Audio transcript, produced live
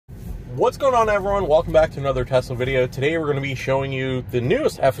What's going on, everyone? Welcome back to another Tesla video. Today we're going to be showing you the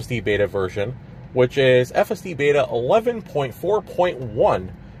newest FSD Beta version, which is FSD Beta 11.4.1.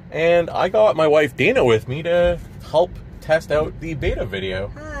 And I got my wife Dana with me to help test out the beta video.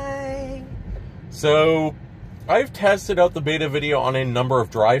 Hi! So, I've tested out the beta video on a number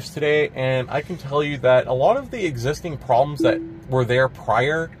of drives today, and I can tell you that a lot of the existing problems that were there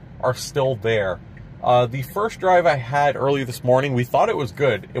prior are still there. The first drive I had early this morning, we thought it was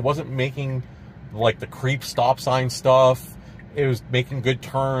good. It wasn't making like the creep stop sign stuff. It was making good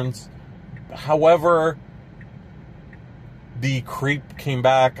turns. However, the creep came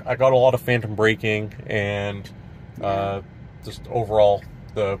back. I got a lot of phantom braking, and just overall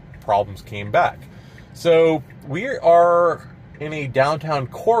the problems came back. So we are in a downtown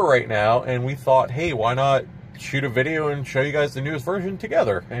core right now, and we thought, hey, why not shoot a video and show you guys the newest version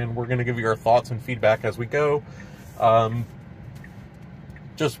together, and we're going to give you our thoughts and feedback as we go.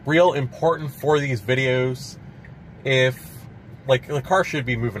 Just real important for these videos, if like the car should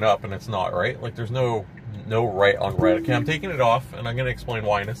be moving up and it's not, right? Like there's no right on right. Okay, I'm taking it off and I'm going to explain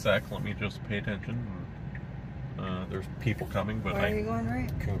why in a sec. Let me just pay attention. There's people coming, but Why are you going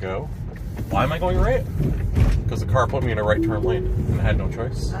right? Can go. Why am I going right? Because the car put me in a right turn lane and I had no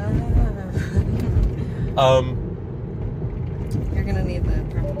choice. You're gonna need that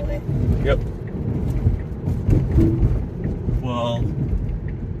probably. Yep. Well,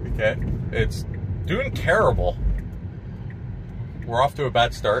 okay. It's doing terrible. We're off to a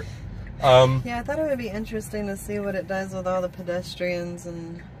bad start. Yeah, I thought it would be interesting to see what it does with all the pedestrians,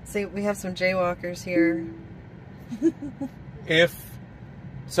 and see, we have some jaywalkers here.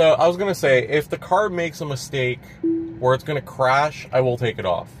 So I was gonna say, if the car makes a mistake where it's gonna crash, I will take it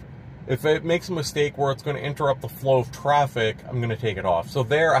off. If it makes a mistake where it's going to interrupt the flow of traffic, I'm going to take it off. So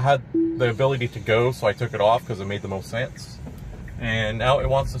there I had the ability to go, so I took it off because it made the most sense. And now it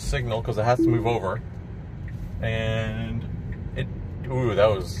wants to signal because it has to move over. And it, ooh, that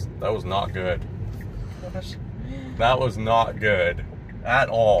was not good. Gosh. That was not good at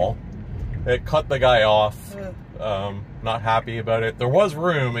all. It cut the guy off. Not happy about it. There was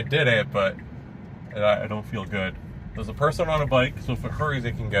room, it did it, but I don't feel good. There's a person on a bike, so if it hurries,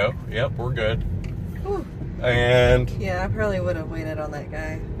 it can go. Yep, we're good. Whew. And yeah, I probably would have waited on that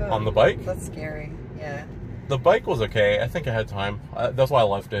guy. Oh, on the bike? That's scary. Yeah. The bike was okay. I think I had time. That's why I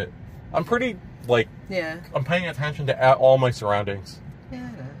left it. I'm pretty, like, yeah. I'm paying attention to all my surroundings. Yeah,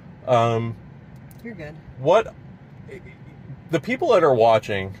 I know. You're good. The people that are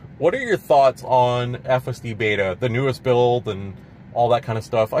watching, what are your thoughts on FSD Beta, the newest build and all that kind of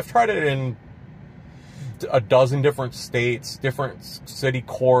stuff? I've tried it in a dozen different states, different city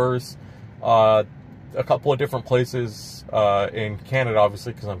cores, a couple of different places in Canada,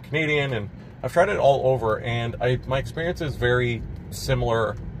 obviously, because I'm Canadian, and I've tried it all over, and my experience is very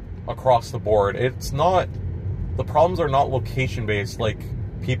similar across the board. It's not, the problems are not location-based like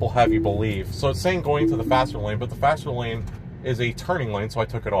people have you believe. So it's saying going to the faster lane, but the faster lane is a turning lane, so I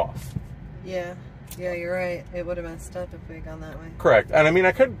took it off. Yeah. Yeah, you're right. It would have messed up if we had gone that way. Correct. And I mean,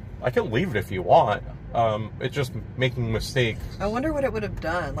 I could leave it if you want. It's just making mistakes. I wonder what it would have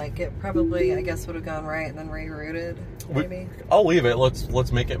done. Like, it probably, I guess, would have gone right and then rerouted, maybe. I'll leave it.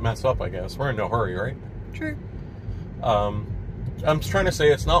 Let's make it mess up, I guess. We're in no hurry, right? True. I'm just trying to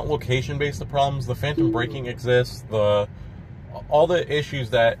say it's not location-based, the problems. The phantom braking exists. All the issues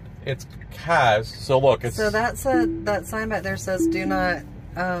that it has. So look, it's... So that sign back there says, do not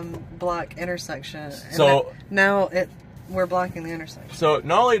block intersection. And so we're blocking the intersection. So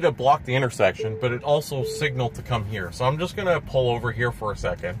not only to block the intersection, but it also signaled to come here. So I'm just gonna pull over here for a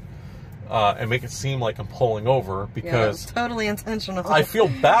second and make it seem like I'm pulling over, because yeah, totally intentional. I feel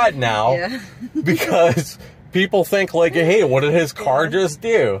bad now. Yeah. Because people think like, hey, what did his car just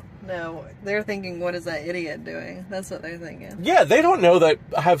do? No, they're thinking, what is that idiot doing? That's what they're thinking. Yeah, they don't know that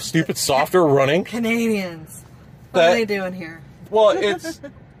I have stupid software running. Canadians. What are they doing here? Well,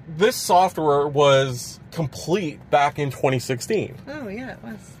 this software was complete back in 2016. Oh, yeah, it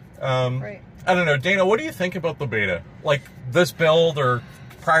was. Right. I don't know. Dana, what do you think about the beta? Like this build or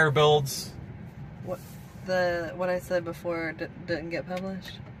prior builds? What I said before didn't get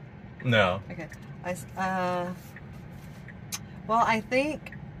published? No. Okay. Well, I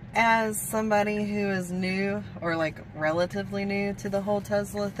think as somebody who is new, or like relatively new to the whole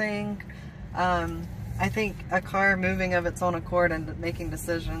Tesla thing, I think a car moving of its own accord and making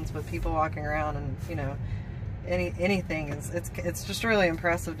decisions with people walking around, and you know, anything it's just really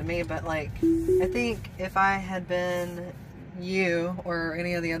impressive to me. But like, I think if I had been you or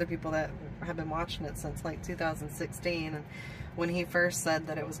any of the other people that have been watching it since like 2016, and when he first said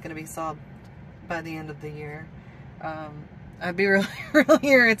that it was going to be solved by the end of the year, I'd be really, really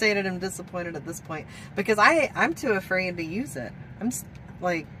irritated and disappointed at this point because I'm too afraid to use it. I'm just,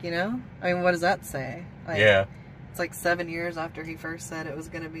 like, you know, I mean, what does that say? Like, yeah. It's like 7 years after he first said it was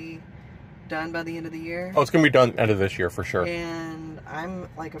going to be done by the end of the year. Oh, it's going to be done end of this year for sure. And I'm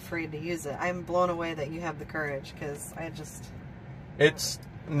like afraid to use it. I'm blown away that you have the courage because I just... It's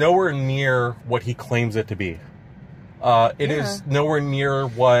nowhere near what he claims it to be. It is nowhere near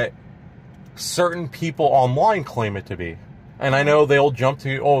what certain people online claim it to be. And I know they'll jump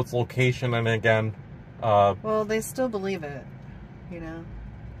to, oh, it's location, and again... well, they still believe it, you know?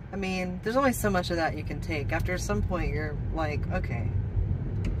 I mean, there's only so much of that you can take. After some point, you're like, okay,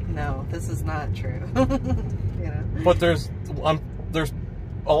 no, this is not true. You know? But there's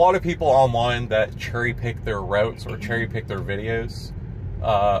a lot of people online that cherry pick their routes or cherry pick their videos.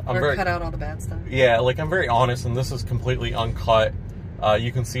 Or cut out all the bad stuff. Yeah, like, I'm very honest, and this is completely uncut.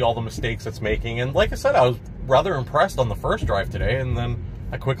 You can see all the mistakes it's making. And like I said, I was rather impressed on the first drive today, and then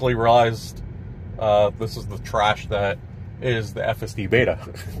I quickly realized this is the trash that is the FSD Beta.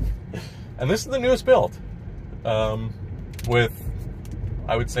 And this is the newest build. With,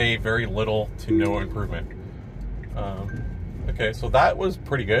 I would say, very little to no improvement. Okay, so that was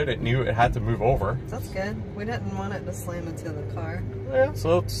pretty good. It knew it had to move over. That's good. We didn't want it to slam into the car. Yeah,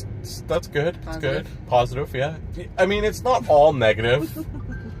 so that's good. Positive. It's good. Positive, yeah. I mean, it's not all negative.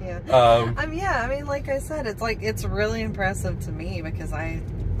 Yeah. Yeah, I mean, like I said, it's like, it's really impressive to me because I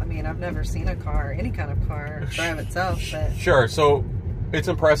mean, I've never seen a car, any kind of car, drive itself, but... Sure, so it's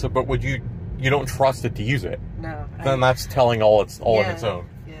impressive, but would you don't trust it to use it? No. Then that's telling all on its own.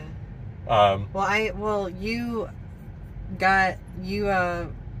 Yeah.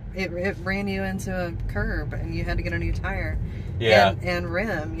 It ran you into a curb and you had to get a new tire. Yeah. And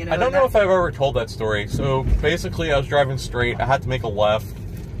rim, you know. I don't know if I've ever told that story. So basically I was driving straight, I had to make a left.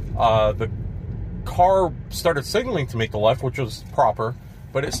 The car started signaling to make the left, which was proper,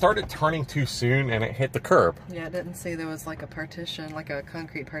 but it started turning too soon and it hit the curb. Yeah, I didn't see there was like a partition, like a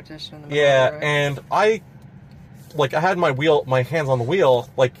concrete partition in the middle Yeah, of the road. and I had my hands on the wheel.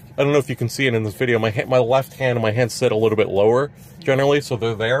 Like, I don't know if you can see it in this video. My left hand and my hand sit a little bit lower generally, so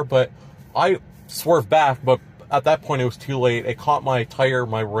they're there. But I swerved back, but at that point it was too late. It caught my tire,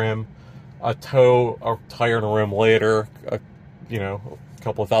 my rim, a tire and a rim later. You know, a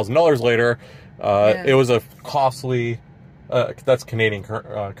couple of $1,000s later. It was a costly. That's Canadian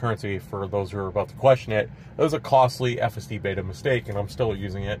currency for those who are about to question it. It was a costly FSD Beta mistake, and I'm still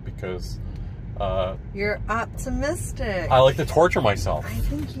using it because... You're optimistic. I like to torture myself. I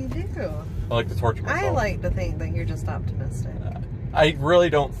think you do. I like to torture myself. I like to think that you're just optimistic. I really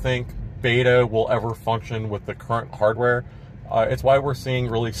don't think Beta will ever function with the current hardware. It's why we're seeing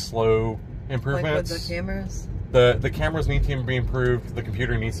really slow improvements. Like with the cameras? The cameras need to be improved. The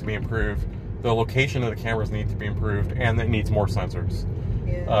computer needs to be improved. The location of the cameras need to be improved, and it needs more sensors.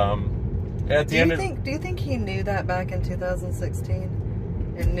 Yeah. Do you think he knew that back in 2016?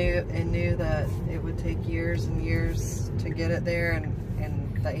 And knew that it would take years and years to get it there,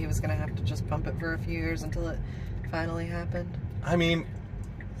 and that he was going to have to just pump it for a few years until it finally happened? I mean,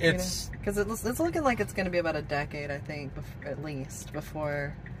 it's... Because it's looking like it's going to be about a decade, I think, at least,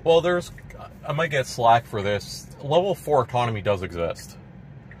 before... Well, I might get slack for this. Level 4 autonomy does exist.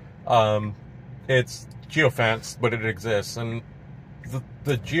 It's geofenced, but it exists, and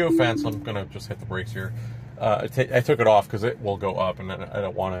the geofence, I'm going to just hit the brakes here. I took it off because it will go up, and I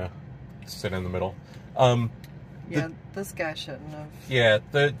don't want to sit in the middle. This guy shouldn't have. Yeah,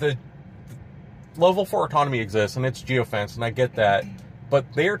 the level 4 autonomy exists, and it's geofence, and I get that,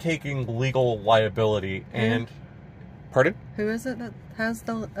 but they are taking legal liability, and... Pardon? Who is it that has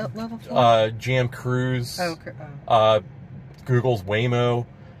the level 4? GM Cruise. Oh. Google's Waymo.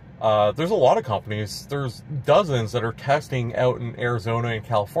 There's a lot of companies. There's dozens that are testing out in Arizona and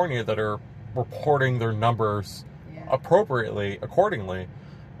California that are reporting their numbers accordingly.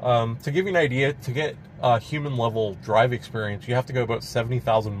 To give you an idea, to get human level drive experience, you have to go about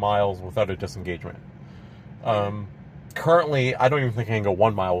 70,000 miles without a disengagement. Currently, I don't even think I can go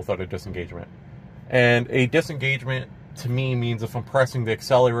 1 mile without a disengagement. And a disengagement to me means if I'm pressing the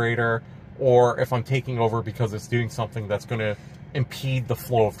accelerator or if I'm taking over because it's doing something that's going to impede the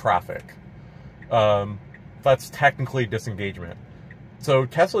flow of traffic. That's technically disengagement. So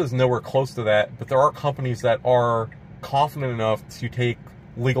Tesla is nowhere close to that, but there are companies that are confident enough to take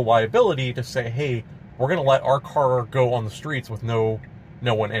legal liability to say, hey, we're going to let our car go on the streets with no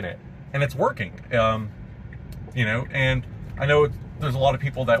one in it. And it's working. You know, and I know there's a lot of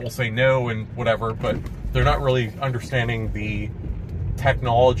people that will say no and whatever, but they're not really understanding the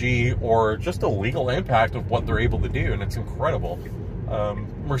technology or just the legal impact of what they're able to do, and it's incredible.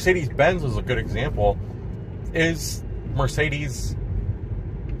 Mercedes-Benz is a good example. Mercedes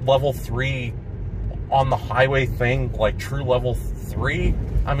level 3 on the highway thing, like true level 3.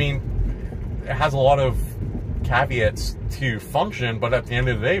 I mean, it has a lot of caveats to function, but at the end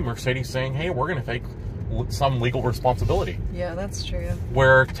of the day, Mercedes saying, hey, we're going to take some legal responsibility. Yeah, that's true.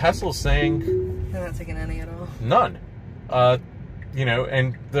 Where Tesla's saying they're not taking any at all. None. You know,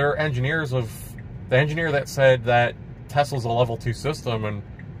 and their engineers the engineer that said that Tesla's a level 2 system and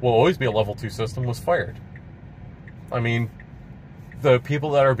will always be a level 2 system was fired. I mean, the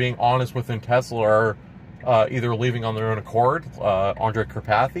people that are being honest within Tesla are either leaving on their own accord, Andre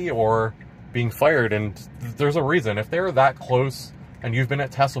Karpathy, or being fired, and there's a reason. If they're that close and you've been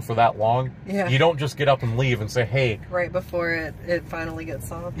at Tesla for that long, yeah, you don't just get up and leave and say, hey... Right before it finally gets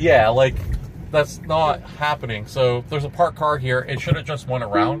solved. Yeah, like, that's not happening. So, there's a parked car here. It should have just went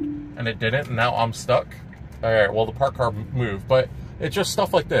around, and it didn't, and now I'm stuck. Alright, well, the parked car moved, but it's just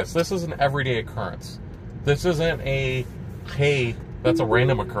stuff like this. This is an everyday occurrence. This isn't a, hey, that's a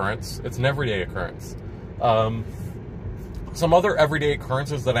random occurrence. It's an everyday occurrence. Some other everyday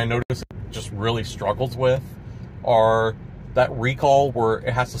occurrences that I noticed just really struggles with are that recall where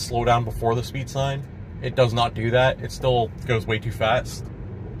it has to slow down before the speed sign. It does not do that. It still goes way too fast.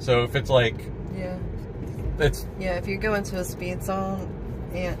 So if it's like... Yeah. It's... Yeah, if you go into a speed zone,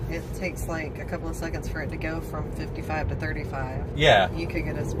 and it takes like a couple of seconds for it to go from 55 to 35. Yeah. You could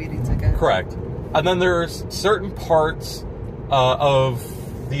get a speeding ticket. Correct. And then there's certain parts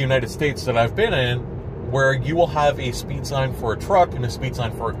of the United States that I've been in where you will have a speed sign for a truck and a speed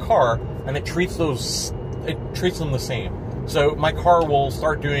sign for a car, and it treats them the same. So my car will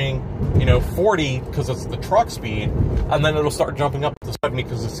start doing, 40 because it's the truck speed, and then it'll start jumping up to 70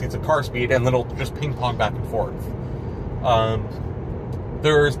 because it's a car speed, and then it'll just ping pong back and forth.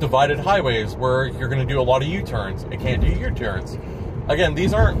 There's divided highways where you're going to do a lot of U-turns. It can't do U-turns. Again,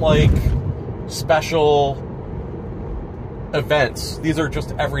 these aren't like special events. These are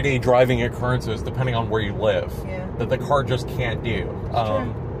just everyday driving occurrences depending on where you live, yeah, that the car just can't do.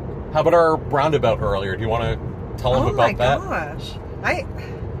 How about our roundabout earlier? Do you want to tell them about that? Oh my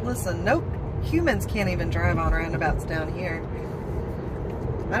gosh. Listen, nope. Humans can't even drive on roundabouts down here.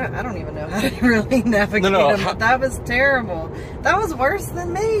 I don't even know how to really navigate them, but that was terrible. That was worse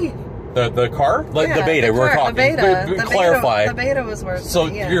than me. The car? Like yeah, the Beta, we're talking. The clarify. The Beta was worse So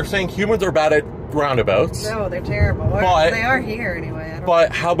than me, yeah. You're saying humans are bad at roundabouts? No, they're terrible. But, they are here anyway.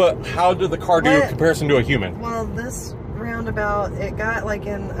 But how did the car do in comparison to a human? Well, this roundabout, it got like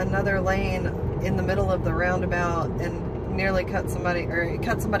in another lane in the middle of the roundabout and nearly cut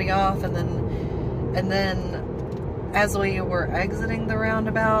somebody off, and then as we were exiting the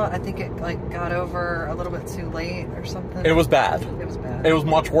roundabout, I think it like got over a little bit too late or something. It was bad. It was bad. It was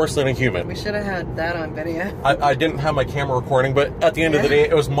much worse than a human. We should have had that on video. I didn't have my camera recording, but at the end of the day,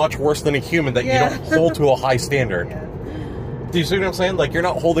 it was much worse than a human that you don't hold to a high standard. Yeah. Do you see what I'm saying? Like, you're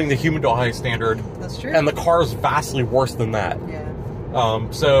not holding the human to a high standard. That's true. And the car is vastly worse than that. Yeah.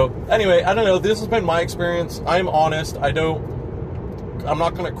 So, anyway, I don't know. This has been my experience. I'm honest. I'm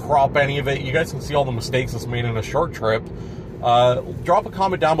not going to crop any of it. You guys can see all the mistakes that's made in a short trip. Drop a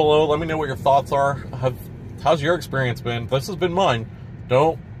comment down below. Let me know what your thoughts are. How's your experience been? This has been mine.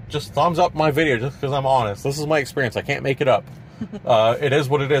 Don't just thumbs up my video just because I'm honest. This is my experience. I can't make it up. It is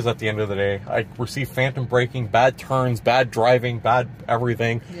what it is at the end of the day. I receive phantom braking, bad turns, bad driving, bad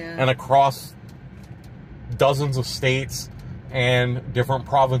everything. Yeah. And across dozens of states and different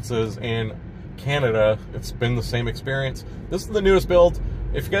provinces in Canada, it's been the same experience. This is the newest build.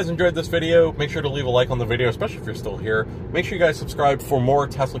 If you guys enjoyed this video, make sure to leave a like on the video, especially if you're still here. Make sure you guys subscribe for more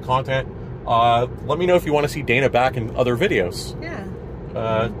Tesla content. Let me know if you want to see Dana back in other videos. Yeah.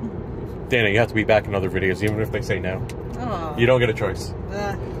 Dana, you have to be back in other videos, even if they say no. Oh. You don't get a choice.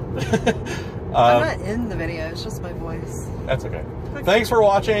 I'm not in the video, it's just my voice. That's okay. Thanks for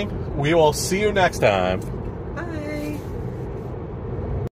watching. We will see you next time.